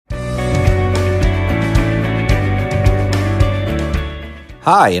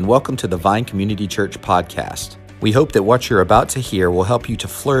Hi, and welcome to the Vine Community Church podcast. We hope that what you're about to hear will help you to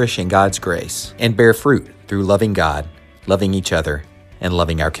flourish in God's grace and bear fruit through loving God, loving each other, and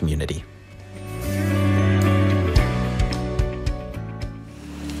loving our community.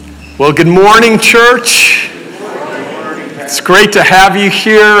 Well, good morning, church. It's great to have you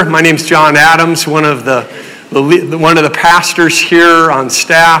here. My name's John Adams, one of the pastors here on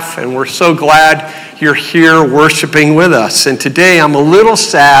staff, and we're so glad you're here worshiping with us. And today I'm a little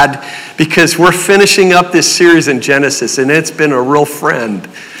sad because we're finishing up this series in Genesis, and it's been a real friend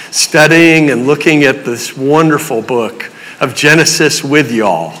studying and looking at this wonderful book of Genesis with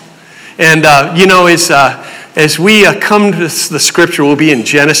y'all. And as we come to the scripture, we'll be in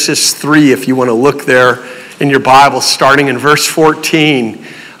Genesis 3 if you want to look there in your Bible, starting in verse 14.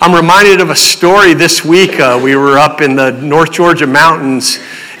 I'm reminded of a story this week. We were up in the North Georgia mountains,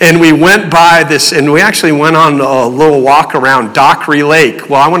 and we went by this, and we actually went on a little walk around Dockery Lake.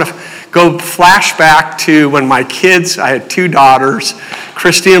 Well, I want to go flashback to when my kids, I had two daughters,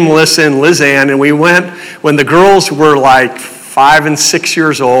 Christy and Melissa and Liz Ann, and we went when the girls were like 5 and 6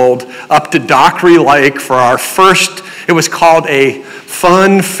 years old, up to Dockery Lake for our first, it was called a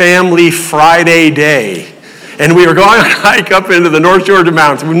Fun Family Friday Day. And we were going on a hike up into the North Georgia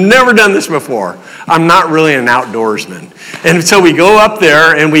mountains. We've never done this before. I'm not really an outdoorsman. And so we go up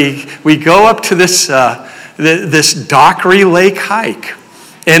there and we go up to this Dockery Lake hike.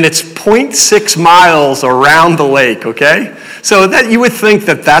 And it's 0.6 miles around the lake, okay? So that you would think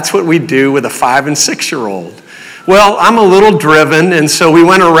that that's what we do with a 5 and 6 year old. Well, I'm a little driven, and so we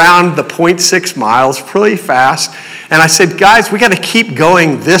went around the 0.6 miles pretty fast. And I said, guys, we got to keep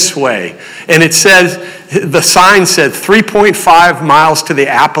going this way. And it says, the sign said 3.5 miles to the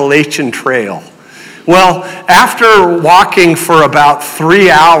Appalachian Trail. Well, after walking for about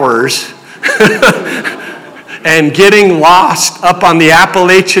 3 hours and getting lost up on the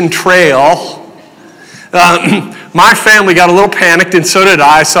Appalachian Trail, my family got a little panicked, and so did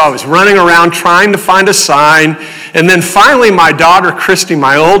I, so I was running around trying to find a sign, and then finally my daughter, Christy,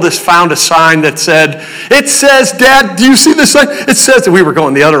 my oldest, found a sign that said, it says, Dad, do you see this sign? It says, we were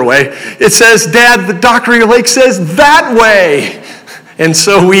going the other way, it says, Dad, the Dockery Lake says that way. And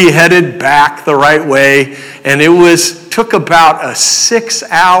so we headed back the right way, and it took about 6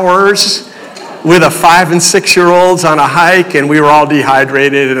 hours with a 5 and 6 year olds on a hike, and we were all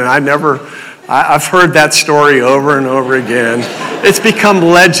dehydrated, and I've heard that story over and over again. It's become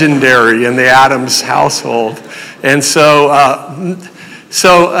legendary in the Adams household. And so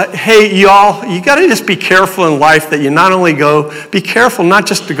hey, y'all, you got to just be careful in life that you not only be careful not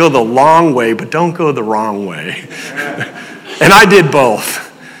just to go the long way, but don't go the wrong way. And I did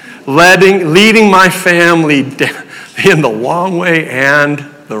both, leading my family in the long way and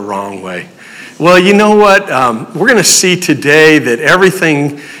the wrong way. Well, you know what? We're going to see today that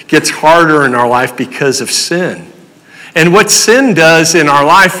everything gets harder in our life because of sin. And what sin does in our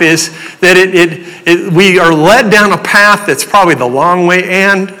life is that we are led down a path that's probably the long way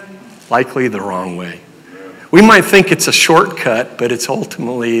and likely the wrong way. We might think it's a shortcut, but it's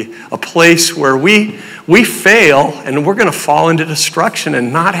ultimately a place where we fail, and we're going to fall into destruction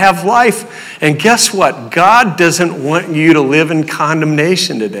and not have life. And guess what? God doesn't want you to live in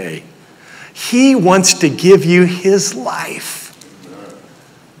condemnation today. He wants to give you his life.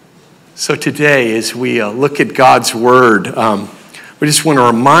 So today, as we look at God's word, we just want to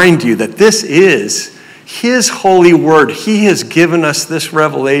remind you that this is his holy word. He has given us this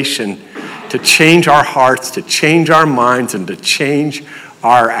revelation to change our hearts, to change our minds, and to change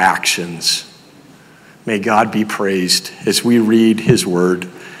our actions. May God be praised as we read his word.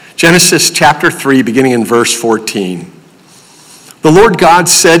 Genesis chapter 3, beginning in verse 14. The Lord God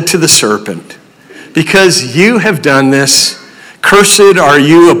said to the serpent, because you have done this, cursed are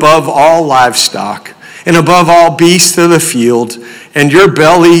you above all livestock and above all beasts of the field, and your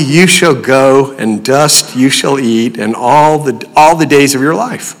belly you shall go, and dust you shall eat, and all the days of your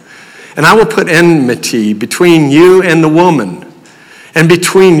life. And I will put enmity between you and the woman, and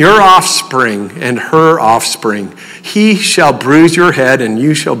between your offspring and her offspring. He shall bruise your head, and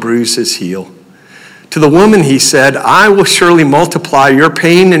you shall bruise his heel. To the woman he said, I will surely multiply your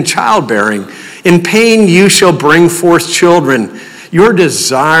pain in childbearing. In pain you shall bring forth children. Your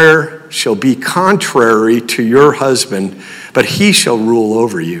desire shall be contrary to your husband, but he shall rule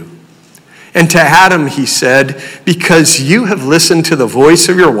over you. And to Adam he said, because you have listened to the voice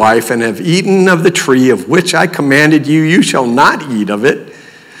of your wife and have eaten of the tree of which I commanded you, you shall not eat of it.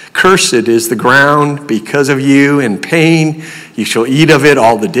 Cursed is the ground because of you. In pain you shall eat of it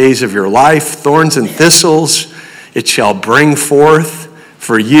all the days of your life. Thorns and thistles it shall bring forth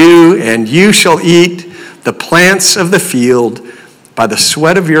for you, and you shall eat the plants of the field. by the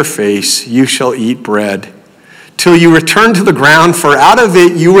sweat of your face you shall eat bread, till you return to the ground, for out of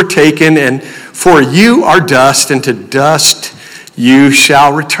it you were taken, and for you are dust, and to dust you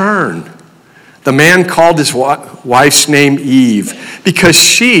shall return. The man called his wife's name Eve, because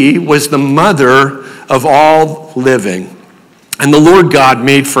she was the mother of all living. And the Lord God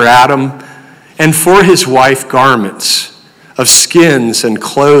made for Adam and for his wife garments of skins and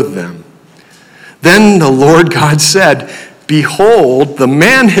clothed them. Then the Lord God said, behold, the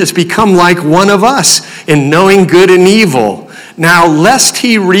man has become like one of us in knowing good and evil. Now, lest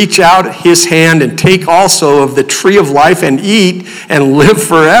he reach out his hand and take also of the tree of life and eat and live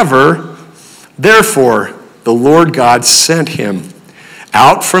forever. Therefore, the Lord God sent him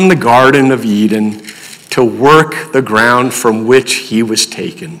out from the Garden of Eden to work the ground from which he was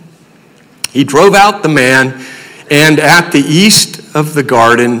taken. He drove out the man, and at the east of the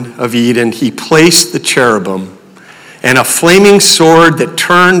Garden of Eden, he placed the cherubim and a flaming sword that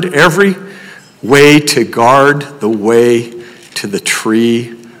turned every way to guard the way to the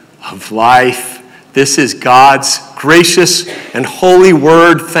tree of life. This is God's gracious and holy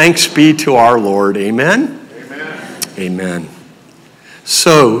word. Thanks be to our Lord. Amen? Amen. Amen.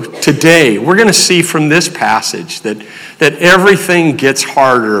 So today, we're going to see from this passage that everything gets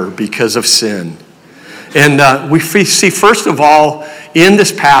harder because of sin. And we see, first of all, in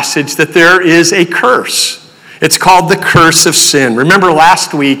this passage that there is a curse. It's called the curse of sin. Remember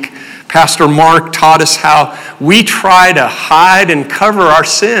last week, Pastor Mark taught us how we try to hide and cover our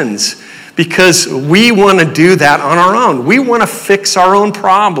sins because we want to do that on our own. We want to fix our own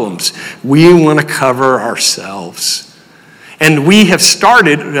problems. We want to cover ourselves. And we have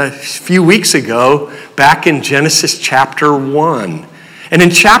started a few weeks ago back in Genesis chapter 1. And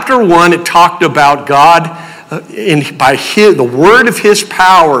in chapter 1, it talked about God by the word of his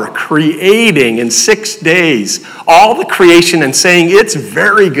power creating in 6 days all the creation and saying it's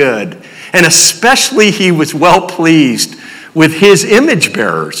very good. And especially he was well pleased with his image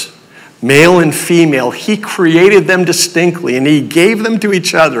bearers, male and female. He created them distinctly and he gave them to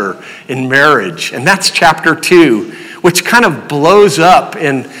each other in marriage. And that's chapter 2. Which kind of blows up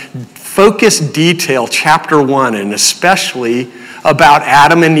in focused detail chapter 1, and especially about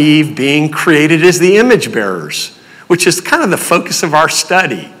Adam and Eve being created as the image bearers, which is kind of the focus of our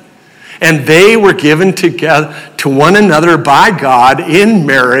study. And they were given together to one another by God in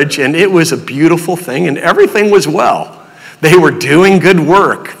marriage, and it was a beautiful thing, and everything was well. They were doing good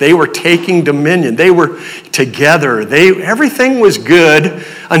work. They were taking dominion. They were together. Everything was good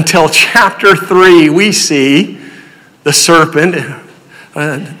until chapter 3, we see the serpent,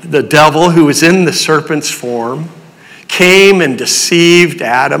 the devil who was in the serpent's form, came and deceived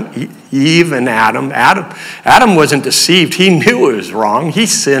Eve and Adam. Adam wasn't deceived. He knew it was wrong. He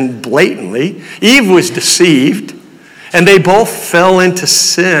sinned blatantly. Eve was deceived, and they both fell into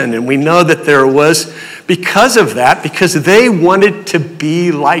sin. And we know that there was, because of that, because they wanted to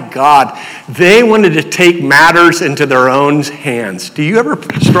be like God. They wanted to take matters into their own hands. Do you ever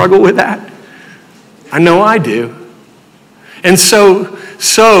struggle with that? I know I do. And so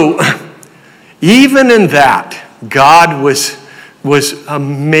even in that, God was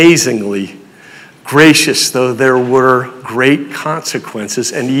amazingly gracious, though there were great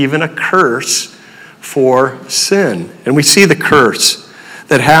consequences and even a curse for sin. And we see the curse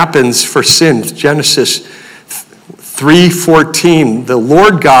that happens for sin. Genesis 3:14, the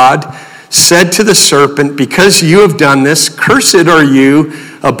Lord God said to the serpent, because you have done this, cursed are you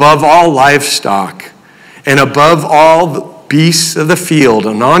above all livestock and above all the beasts of the field,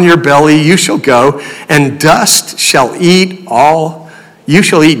 and on your belly you shall go, and dust shall eat all. You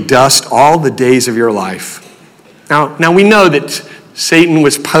shall eat dust all the days of your life. Now we know that Satan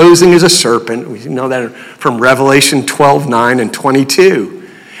was posing as a serpent. We know that from Revelation 12:9 and 22.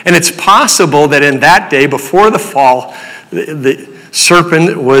 And it's possible that in that day, before the fall, the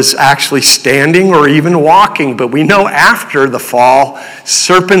serpent was actually standing or even walking. But we know after the fall,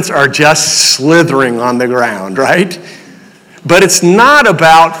 serpents are just slithering on the ground, right? But it's not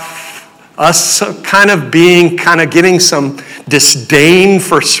about us kind of getting some disdain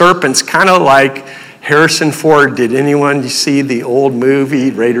for serpents, kind of like Harrison Ford. Did anyone see the old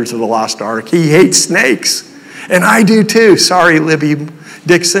movie, Raiders of the Lost Ark? He hates snakes. And I do too. Sorry, Libby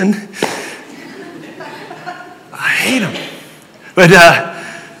Dixon. I hate them. But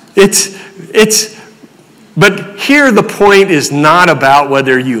But here the point is not about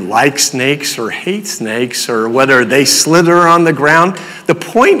whether you like snakes or hate snakes or whether they slither on the ground. The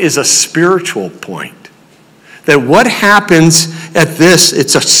point is a spiritual point. That what happens at this,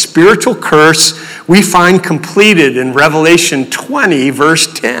 it's a spiritual curse we find completed in Revelation 20, verse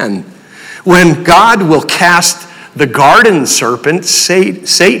 10. When God will cast the garden serpent,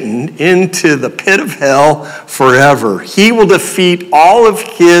 Satan, into the pit of hell forever. He will defeat all of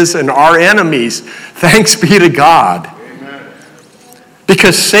his and our enemies. Thanks be to God. Amen.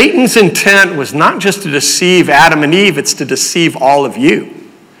 Because Satan's intent was not just to deceive Adam and Eve, it's to deceive all of you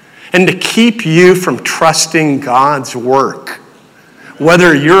and to keep you from trusting God's work,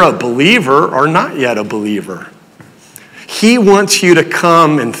 whether you're a believer or not yet a believer. He wants you to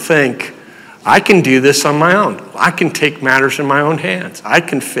come and think, I can do this on my own. I can take matters in my own hands. I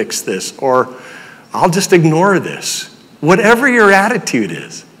can fix this, or I'll just ignore this. Whatever your attitude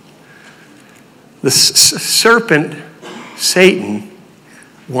is. The serpent, Satan,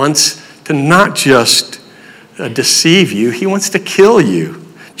 wants to not just deceive you, he wants to kill you.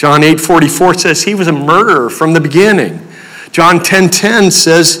 John 8:44 says he was a murderer from the beginning. John 10:10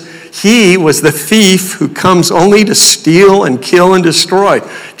 says he was the thief who comes only to steal and kill and destroy.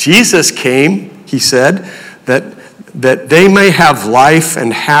 Jesus came, he said, that they may have life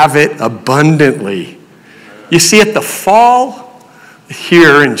and have it abundantly. You see, at the fall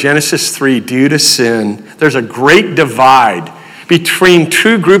here in Genesis 3, due to sin, there's a great divide between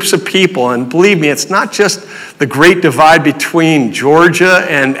two groups of people. And believe me, it's not just the great divide between Georgia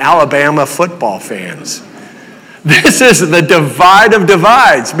and Alabama football fans. This is the divide of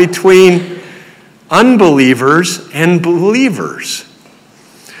divides between unbelievers and believers.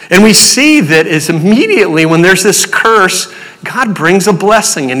 And we see that is immediately when there's this curse, God brings a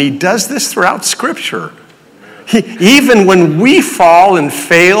blessing, and he does this throughout Scripture. Even when we fall and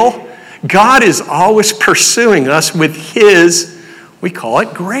fail, God is always pursuing us with his, we call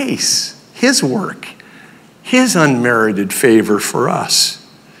it grace, his work, his unmerited favor for us.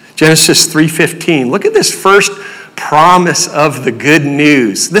 Genesis 3:15. Look at this first promise of the good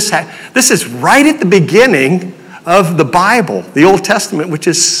news. This is right at the beginning of the Bible, the Old Testament, which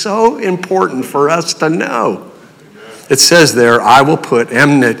is so important for us to know. It says there, I will put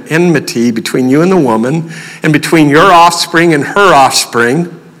enmity between you and the woman, and between your offspring and her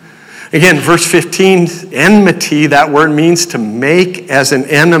offspring. Again, verse 15, enmity, that word means to make as an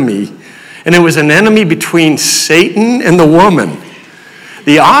enemy. And it was an enemy between Satan and the woman.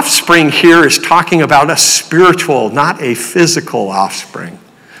 The offspring here is talking about a spiritual, not a physical offspring.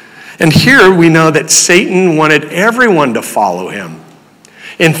 And here we know that Satan wanted everyone to follow him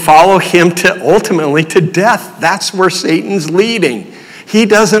and follow him to ultimately to death. That's where Satan's leading. He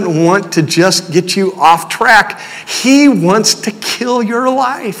doesn't want to just get you off track. He wants to kill your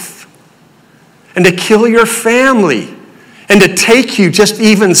life and to kill your family and to take you just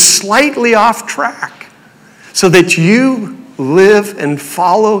even slightly off track so that you live and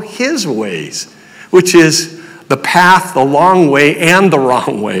follow his ways, which is the path, the long way, and the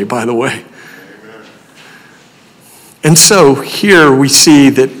wrong way, by the way. Amen. And so here we see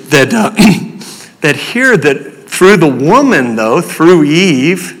that through the woman, though, through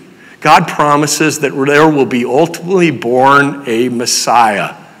Eve, God promises that there will be ultimately born a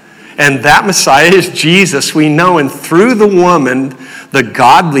Messiah. And that Messiah is Jesus, we know. And through the woman, the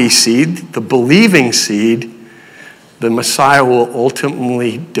godly seed, the believing seed, the Messiah will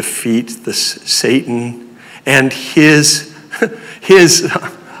ultimately defeat Satan and his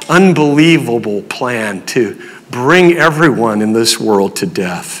unbelievable plan to bring everyone in this world to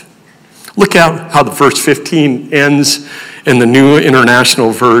death. Look out how the verse 15 ends in the New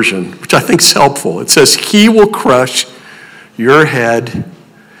International Version, which I think is helpful. It says, he will crush your head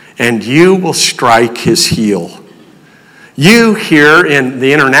and you will strike his heel. You here in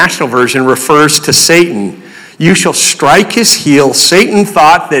the International Version refers to Satan. You shall strike his heel. Satan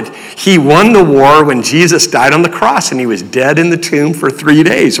thought that he won the war when Jesus died on the cross and he was dead in the tomb for 3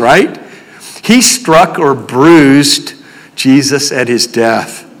 days, right? He struck or bruised Jesus at his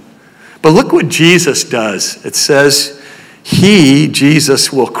death. But look what Jesus does. It says,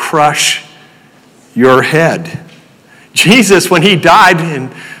 Jesus, will crush your head. Jesus, when he died,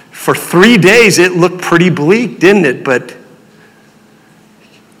 and for 3 days it looked pretty bleak, didn't it? But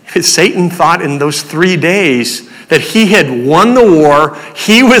Satan thought in those 3 days that he had won the war.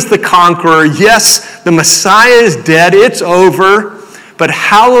 He was the conqueror. Yes, the Messiah is dead. It's over. But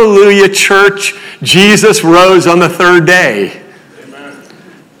hallelujah, church, Jesus rose on the third day. Amen.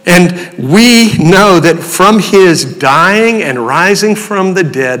 And we know that from his dying and rising from the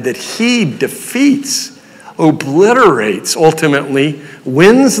dead, that he defeats, obliterates, ultimately,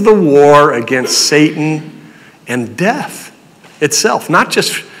 wins the war against Satan and death itself. Not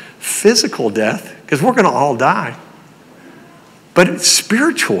just physical death, because we're going to all die, but it's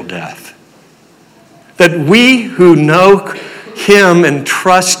spiritual death. That we who know him and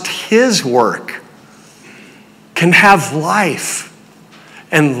trust his work can have life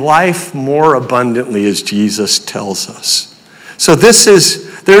and life more abundantly, as Jesus tells us. So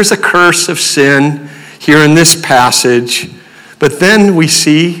there's a curse of sin here in this passage, but then we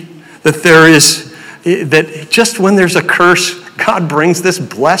see that that just when there's a curse, God brings this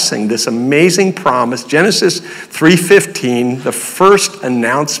blessing, this amazing promise. Genesis 3:15, the first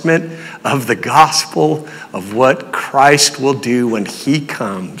announcement of the gospel of what Christ will do when he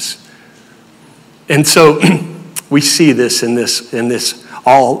comes. And so we see this in this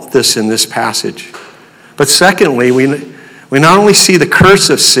passage. But secondly, we not only see the curse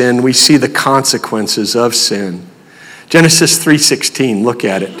of sin, we see the consequences of sin. Genesis 3:16, look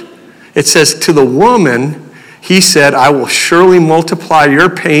at it. It says, to the woman, he said, I will surely multiply your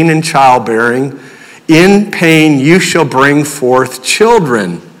pain in childbearing. In pain you shall bring forth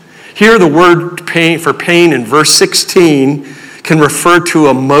children. Here the word pain in verse 16 can refer to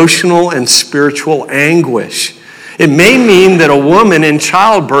emotional and spiritual anguish. It may mean that a woman in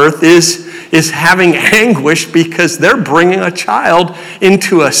childbirth is having anguish because they're bringing a child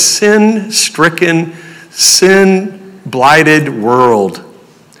into a sin-stricken, sin-blighted world.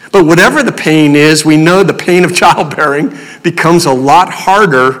 But whatever the pain is, we know the pain of childbearing becomes a lot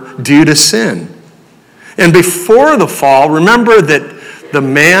harder due to sin. And before the fall, remember that the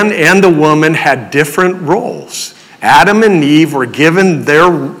man and the woman had different roles. Adam and Eve were given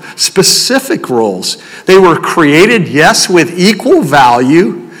their specific roles. They were created, yes, with equal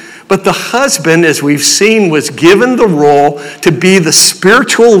value, but the husband, as we've seen, was given the role to be the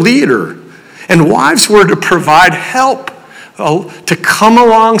spiritual leader. And wives were to provide help, to come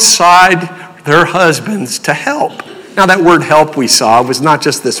alongside their husbands to help. Now that word help we saw was not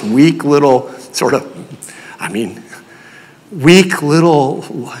just this weak little weak little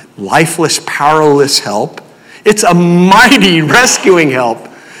lifeless, powerless help. It's a mighty rescuing help.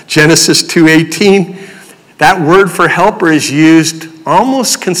 Genesis 2:18, that word for helper is used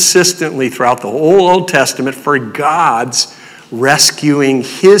almost consistently throughout the whole Old Testament for God's rescuing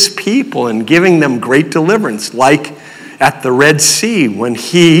his people and giving them great deliverance, like at the Red Sea when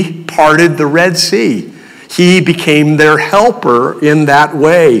he parted the Red Sea. He became their helper in that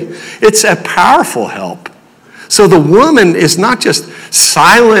way. It's a powerful help. So the woman is not just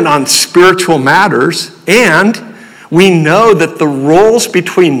silent on spiritual matters, and we know that the roles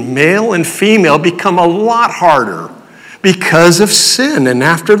between male and female become a lot harder because of sin and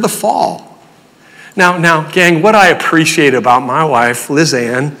after the fall. Now, gang, what I appreciate about my wife, Liz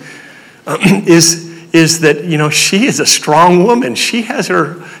Ann, is that, she is a strong woman. She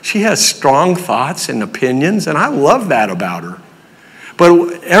has strong thoughts and opinions, and I love that about her.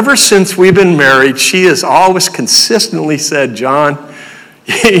 But ever since we've been married, she has always consistently said, John,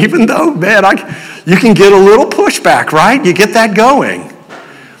 even though, man, you can get a little pushback, right? You get that going.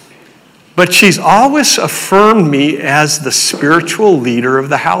 But she's always affirmed me as the spiritual leader of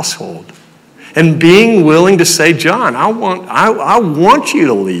the household. And being willing to say, John, I want you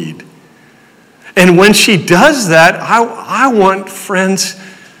to lead. And when she does that, I want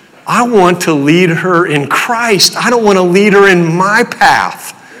to lead her in Christ. I don't want to lead her in my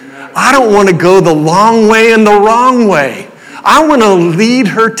path. I don't want to go the long way and the wrong way. I want to lead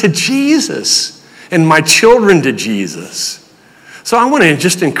her to Jesus and my children to Jesus. So I want to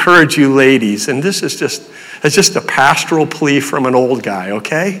just encourage you ladies, and this is just a pastoral plea from an old guy,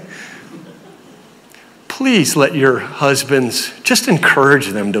 okay? Please let your husbands, just encourage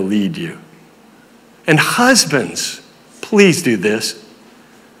them to lead you. And husbands, please do this.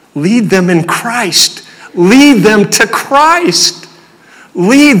 Lead them in Christ. Lead them to Christ.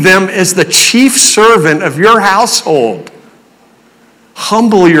 Lead them as the chief servant of your household.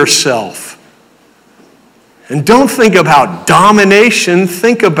 Humble yourself. And don't think about domination.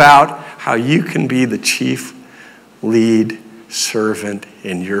 Think about how you can be the chief lead servant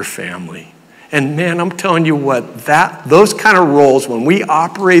in your family. And man, I'm telling you what, those kind of roles, when we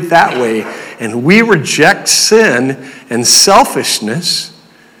operate that way and we reject sin and selfishness,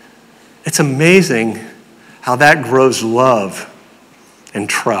 it's amazing how that grows love and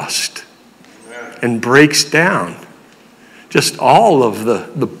trust and breaks down just all of the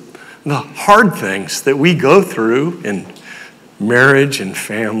hard things that we go through in marriage and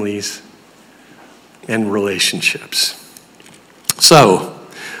families and relationships. So,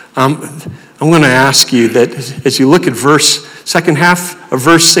 I'm going to ask you that as you look at second half of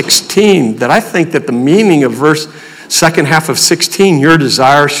verse 16, that I think that the meaning of second half of 16, your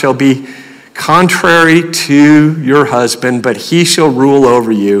desire shall be contrary to your husband, but he shall rule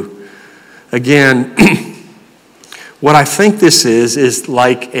over you. Again, what I think this is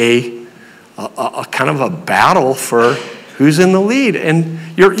like a kind of a battle for who's in the lead, and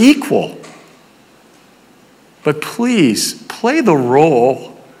you're equal. But please play the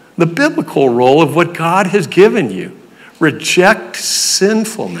role, the biblical role of what God has given you. Reject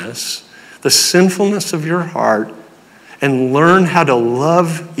sinfulness, the sinfulness of your heart, and learn how to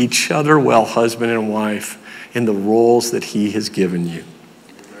love each other well, husband and wife, in the roles that he has given you.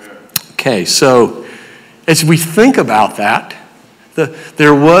 Okay, so as we think about that,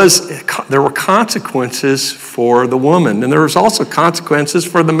 there were consequences for the woman, and there was also consequences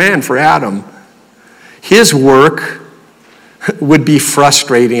for the man, for Adam. His work would be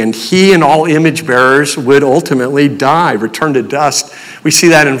frustrating, and he and all image bearers would ultimately die, return to dust. We see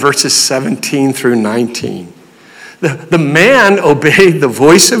that in verses 17 through 19. The man obeyed the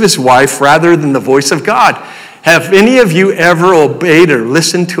voice of his wife rather than the voice of God. Have any of you ever obeyed or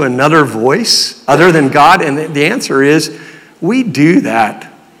listened to another voice other than God? And the answer is, we do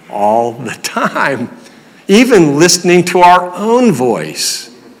that all the time. Even listening to our own voice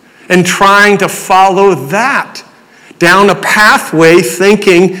and trying to follow that down a pathway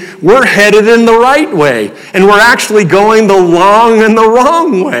thinking we're headed in the right way, and we're actually going the long and the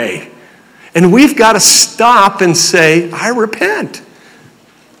wrong way. And we've got to stop and say, I repent.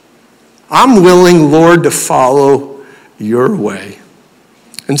 I'm willing, Lord, to follow your way.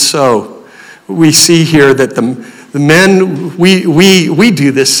 And so we see here that the men, we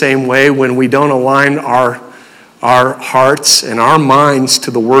do this same way when we don't align our hearts and our minds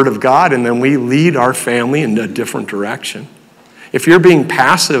to the Word of God, and then we lead our family in a different direction. If you're being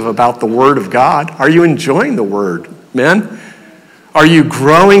passive about the Word of God, are you enjoying the Word, men? Are you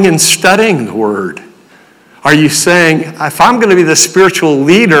growing and studying the Word? Are you saying, if I'm going to be the spiritual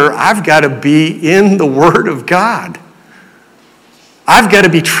leader, I've got to be in the Word of God. I've got to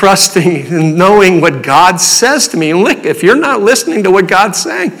be trusting and knowing what God says to me. And look, if you're not listening to what God's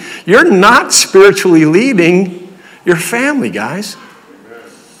saying, you're not spiritually leading your family, guys.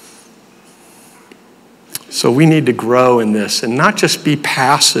 So we need to grow in this and not just be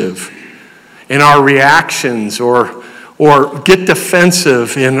passive in our reactions or get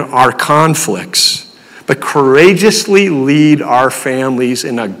defensive in our conflicts, but courageously lead our families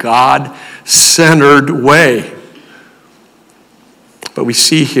in a God-centered way. But we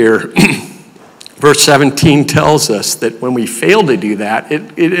see here, verse 17 tells us that when we fail to do that,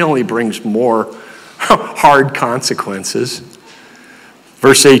 it only brings more hard consequences.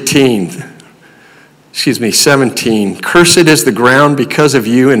 Verse 17, cursed is the ground because of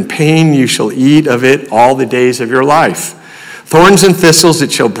you, and pain you shall eat of it all the days of your life. Thorns and thistles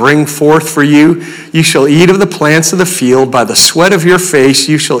it shall bring forth for you. You shall eat of the plants of the field. By the sweat of your face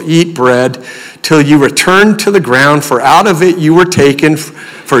you shall eat bread till you return to the ground, for out of it you were taken,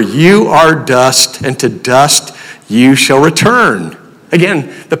 for you are dust, and to dust you shall return.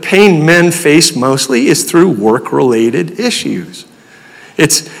 Again, the pain men face mostly is through work-related issues.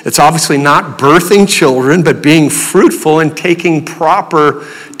 It's obviously not birthing children, but being fruitful and taking proper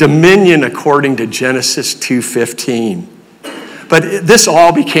dominion according to Genesis 2:15. But this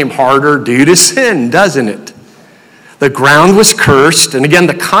all became harder due to sin, doesn't it? The ground was cursed, and again,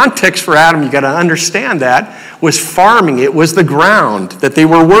 the context for Adam, you got to understand that, was farming. It was the ground that they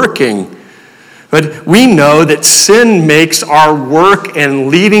were working. But we know that sin makes our work and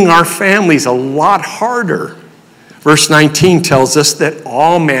leading our families a lot harder. Verse 19 tells us that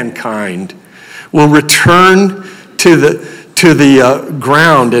all mankind will return to the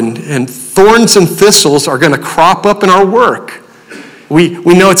ground, and thorns and thistles are going to crop up in our work. We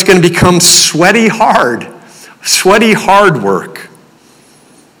know it's going to become sweaty hard work.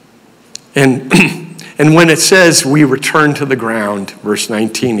 And when it says we return to the ground, verse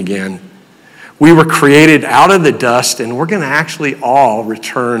 19 again, we were created out of the dust, and we're going to actually all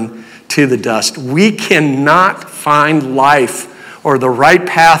return to the dust. We cannot find life or the right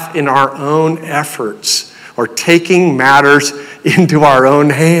path in our own efforts or taking matters into our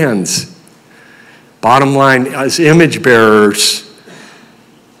own hands. Bottom line, as image bearers,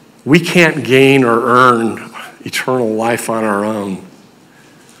 we can't gain or earn eternal life on our own.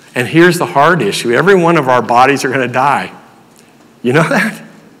 And here's the hard issue. Every one of our bodies are going to die. You know that?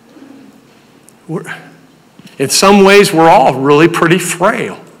 In some ways, we're all really pretty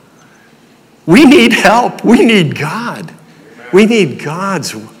frail. We need help. We need God. We need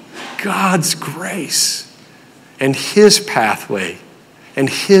God's grace and His pathway and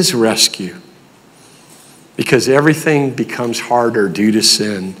His rescue, because everything becomes harder due to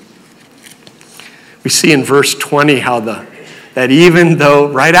sin. We see in verse 20 how that even though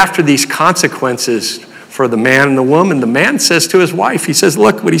right after these consequences for the man and the woman, the man says to his wife, he says,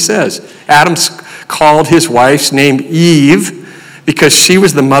 look what he says. Adam called his wife's name Eve because she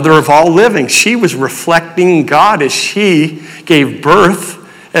was the mother of all living. She was reflecting God as she gave birth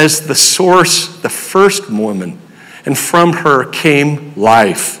as the source, the first woman. and from her came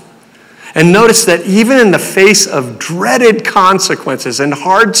life. And notice that even in the face of dreaded consequences and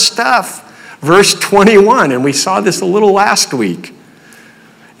hard stuff, verse 21, and we saw this a little last week,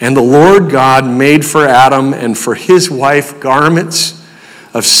 and the Lord God made for Adam and for his wife garments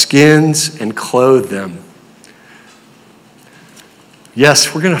of skins and clothed them.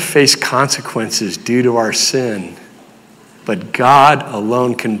 Yes, we're going to face consequences due to our sin, but God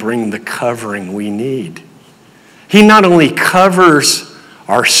alone can bring the covering we need. He not only covers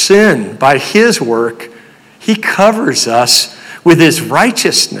our sin by his work, he covers us with his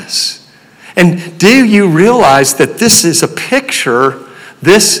righteousness. And do you realize that this is a picture,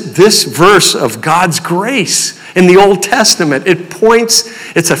 this verse of God's grace in the Old Testament?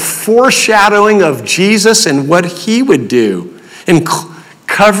 It's a foreshadowing of Jesus and what he would do in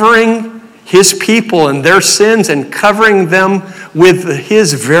covering his people and their sins and covering them with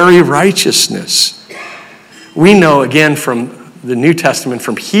his very righteousness. We know again from the New Testament,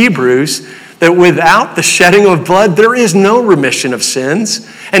 from Hebrews, that without the shedding of blood, there is no remission of sins.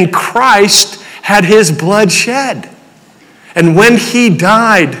 And Christ had his blood shed. And when he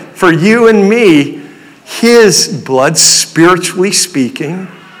died for you and me, his blood, spiritually speaking,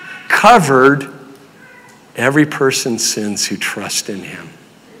 covered every person's sins who trust in him.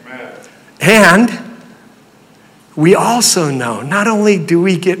 Amen. And we also know, not only do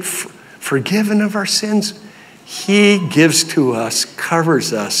we get forgiven of our sins, he gives to us,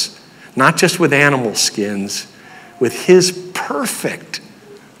 covers us, not just with animal skins, with his perfect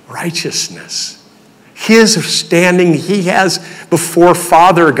righteousness. His standing he has before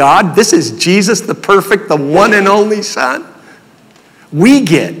Father God. This is Jesus, the perfect, the one and only Son. We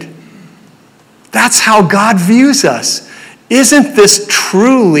get. That's how God views us. Isn't this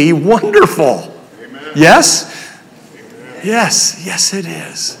truly wonderful? Amen. Yes? Amen. Yes, it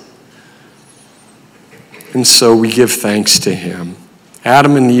is. And so we give thanks to him.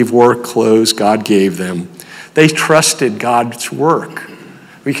 Adam and Eve wore clothes God gave them. They trusted God's work.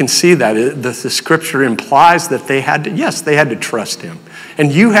 We can see that. The scripture implies that they had to trust him.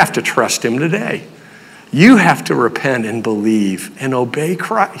 And you have to trust him today. You have to repent and believe and obey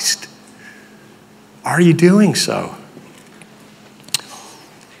Christ. Are you doing so?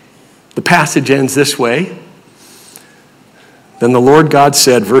 The passage ends this way. Then the Lord God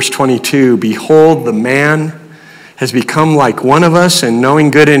said, verse 22, "Behold, the man has become like one of us in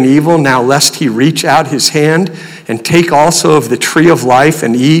knowing good and evil. Now lest he reach out his hand and take also of the tree of life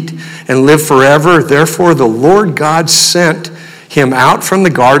and eat and live forever. Therefore the Lord God sent him out from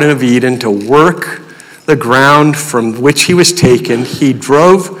the Garden of Eden to work the ground from which he was taken. He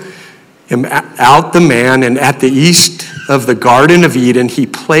drove him out, the man, and at the east of the Garden of Eden he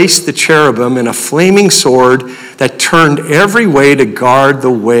placed the cherubim and a flaming sword that turned every way to guard the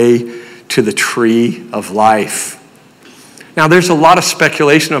way to the tree of life." Now, there's a lot of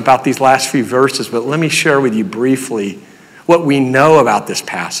speculation about these last few verses, but let me share with you briefly what we know about this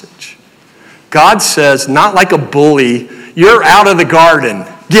passage. God says, not like a bully, "You're out of the garden.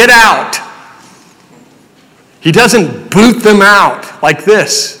 Get out." He doesn't boot them out like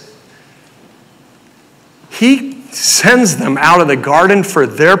this. He sends them out of the garden for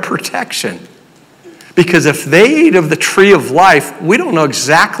their protection. Because if they eat of the tree of life, we don't know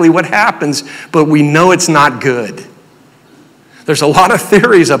exactly what happens, but we know it's not good. There's a lot of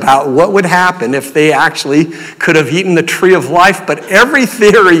theories about what would happen if they actually could have eaten the tree of life, but every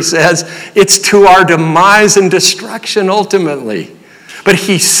theory says it's to our demise and destruction ultimately. But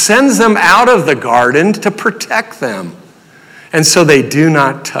he sends them out of the garden to protect them. And so they do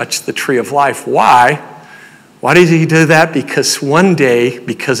not touch the tree of life. Why? Why did he do that? Because one day,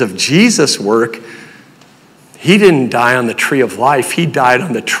 because of Jesus' work, he didn't die on the tree of life. He died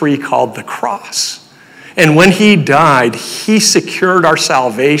on the tree called the cross. And when he died, he secured our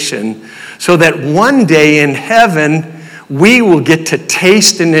salvation so that one day in heaven, we will get to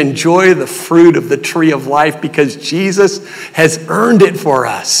taste and enjoy the fruit of the tree of life because Jesus has earned it for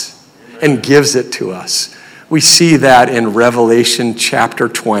us and gives it to us. We see that in Revelation chapter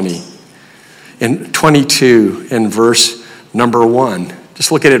 20, in 22, in verse number 1.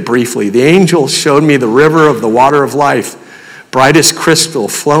 Just look at it briefly. "The angel showed me the river of the water of life, bright as crystal,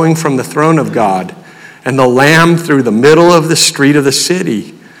 flowing from the throne of God, and the Lamb through the middle of the street of the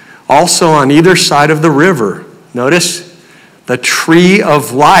city. Also on either side of the river," notice, "the tree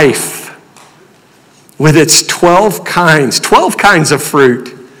of life with its 12 kinds of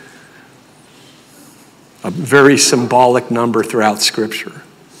fruit." A very symbolic number throughout Scripture.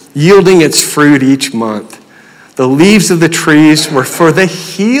 "Yielding its fruit each month. The leaves of the trees were for the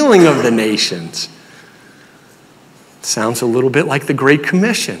healing of the nations." Sounds a little bit like the Great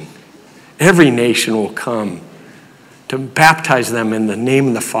Commission. Every nation will come to baptize them in the name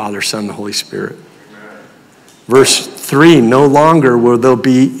of the Father, Son, and the Holy Spirit. Verse 3, no longer will there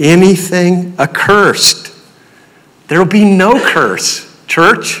be anything accursed. There will be no curse,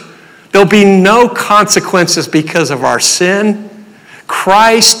 church. There'll be no consequences because of our sin.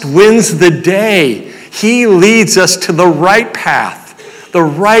 Christ wins the day. He leads us to the right path, the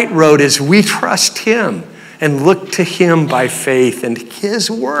right road as we trust him and look to him by faith and his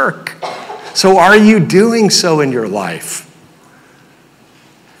work. So are you doing so in your life?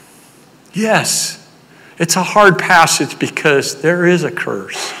 Yes. It's a hard passage because there is a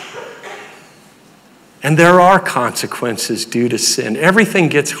curse. And there are consequences due to sin. Everything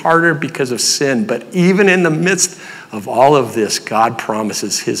gets harder because of sin, but even in the midst of all of this, God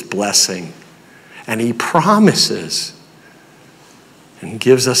promises his blessing. And he promises and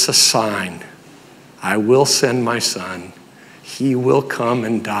gives us a sign. I will send my son. He will come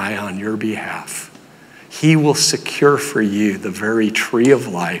and die on your behalf. He will secure for you the very tree of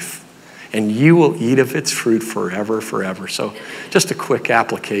life, and you will eat of its fruit forever, forever. So just a quick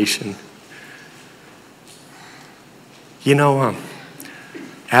application. You know,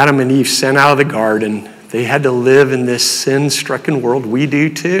 Adam and Eve sent out of the garden. They had to live in this sin-stricken world. We do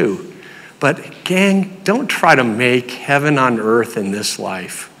too. But gang, don't try to make heaven on earth in this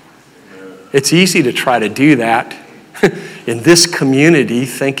life. It's easy to try to do that in this community,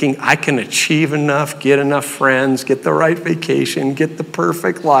 thinking I can achieve enough, get enough friends, get the right vacation, get the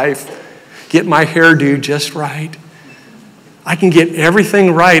perfect life, get my hairdo just right. I can get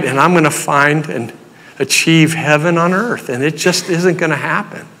everything right, and I'm going to find and achieve heaven on earth, and it just isn't going to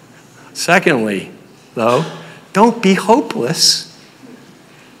happen. Secondly, though, don't be hopeless.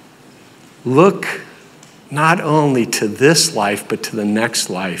 Look not only to this life, but to the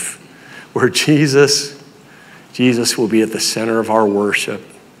next life, where Jesus will be at the center of our worship,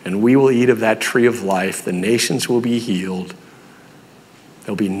 and we will eat of that tree of life. The nations will be healed.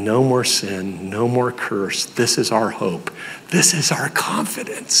 There'll be no more sin, no more curse. This is our hope. This is our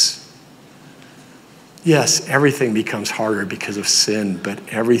confidence. Yes, everything becomes harder because of sin, but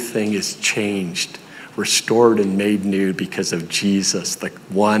everything is changed, restored, and made new because of Jesus, the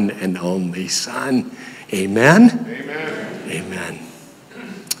one and only Son. Amen? Amen. Amen.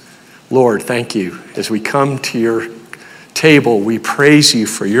 Lord, thank you. As we come to your table, we praise you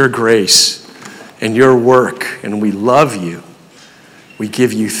for your grace and your work, and we love you. We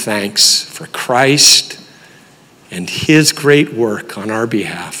give you thanks for Christ and his great work on our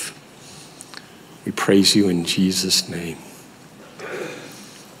behalf. We praise you in Jesus' name.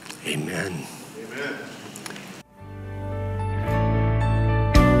 Amen. Amen.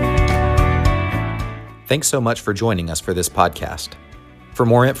 Thanks so much for joining us for this podcast. For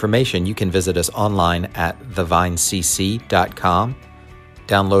more information, you can visit us online at thevinecc.com,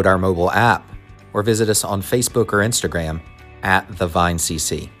 download our mobile app, or visit us on Facebook or Instagram at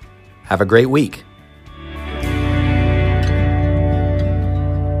thevinecc. Have a great week.